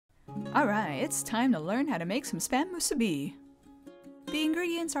Alright, it's time to learn how to make some SPAM MUSUBI. The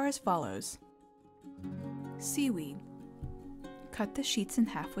ingredients are as follows. Seaweed. Cut the sheets in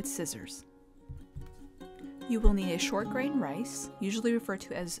half with scissors. You will need a short grain rice, usually referred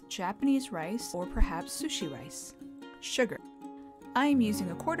to as Japanese rice or perhaps sushi rice. Sugar. I am using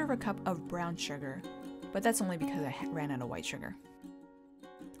 1/4 cup of brown sugar, but that's only because I ran out of white sugar.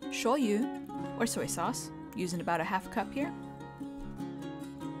 Shoyu, or soy sauce, using about 1/2 cup here.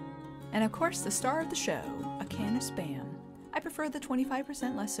 And of course the star of the show, a can of SPAM. I prefer the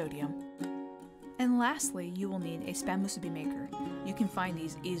 25% less sodium. And lastly, you will need a SPAM MUSUBI maker. You can find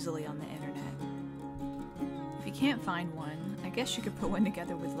these easily on the internet. If you can't find one, I guess you could put one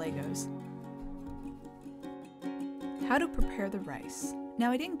together with Legos. How to prepare the rice.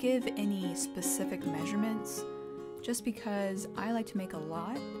 Now I didn't give any specific measurements, just because I like to make a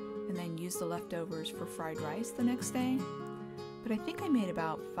lot and then use the leftovers for fried rice the next day. But I think I made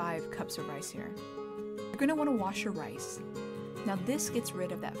about 5 cups of rice here. You're going to want to wash your rice. Now this gets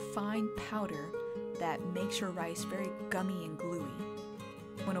rid of that fine powder that makes your rice very gummy and gluey.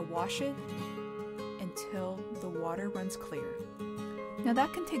 You want to wash it until the water runs clear. Now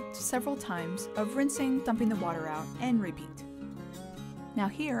that can take several times of rinsing, dumping the water out, and repeat. Now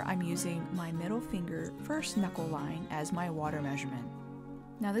here I'm using my middle finger first knuckle line as my water measurement.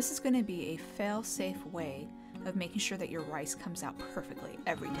 Now this is going to be a fail-safe way of making sure that your rice comes out perfectly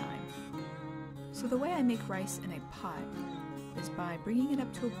every time. So the way I make rice in a pot is by bringing it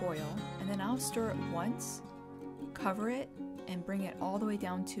up to a boil, and then I'll stir it once, cover it, and bring it all the way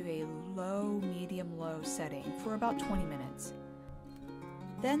down to a low, medium-low setting for about 20 minutes.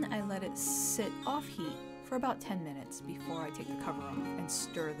 Then I let it sit off heat for about 10 minutes before I take the cover off and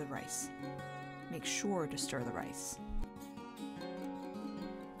stir the rice. Make sure to stir the rice.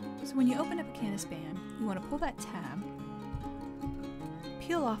 So when you open up a can of SPAM, you want to pull that tab,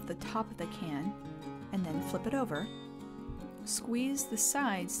 peel off the top of the can, and then flip it over. Squeeze the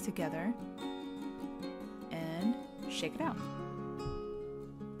sides together and shake it out.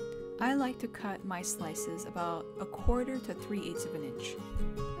 I like to cut my slices about 1/4 to 3/8 of an inch.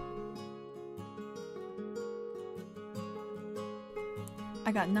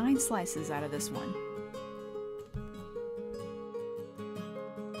 I got 9 slices out of this one.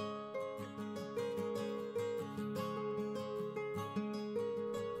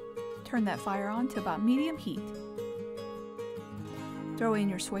 Turn that fire on to about medium heat. Throw in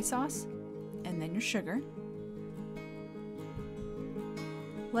your soy sauce and then your sugar.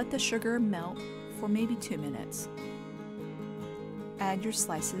 Let the sugar melt for maybe 2 minutes. Add your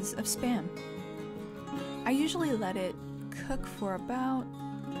slices of SPAM. I usually let it cook for about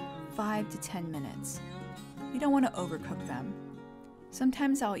 5 to 10 minutes. You don't want to overcook them.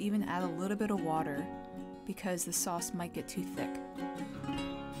 Sometimes I'll even add a little bit of water because the sauce might get too thick.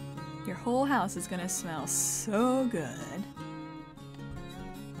 Your whole house is going to smell so good.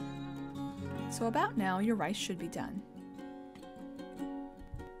 So about now, your rice should be done.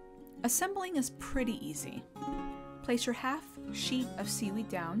 Assembling is pretty easy. Place your half sheet of seaweed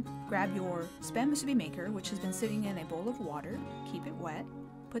down, grab your SPAM MUSUBI maker, which has been sitting in a bowl of water, keep it wet,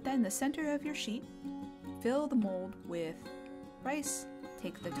 put that in the center of your sheet, fill the mold with rice,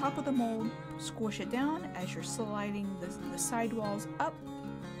 take the top of the mold, squish it down as you're sliding the sidewalls up.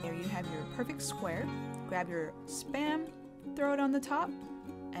 There you have your perfect square. Grab your SPAM, throw it on the top,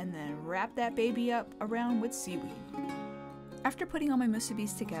 and then wrap that baby up around with seaweed. After putting all my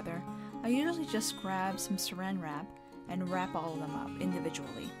musubis together, I usually just grab some saran wrap and wrap all of them up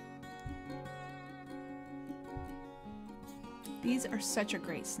individually. These are such a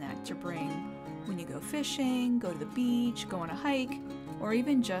great snack to bring when you go fishing, go to the beach, go on a hike, or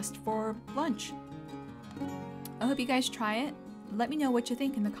even just for lunch. I hope you guys try it. Let me know what you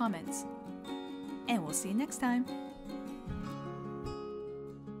think in the comments. And we'll see you next time.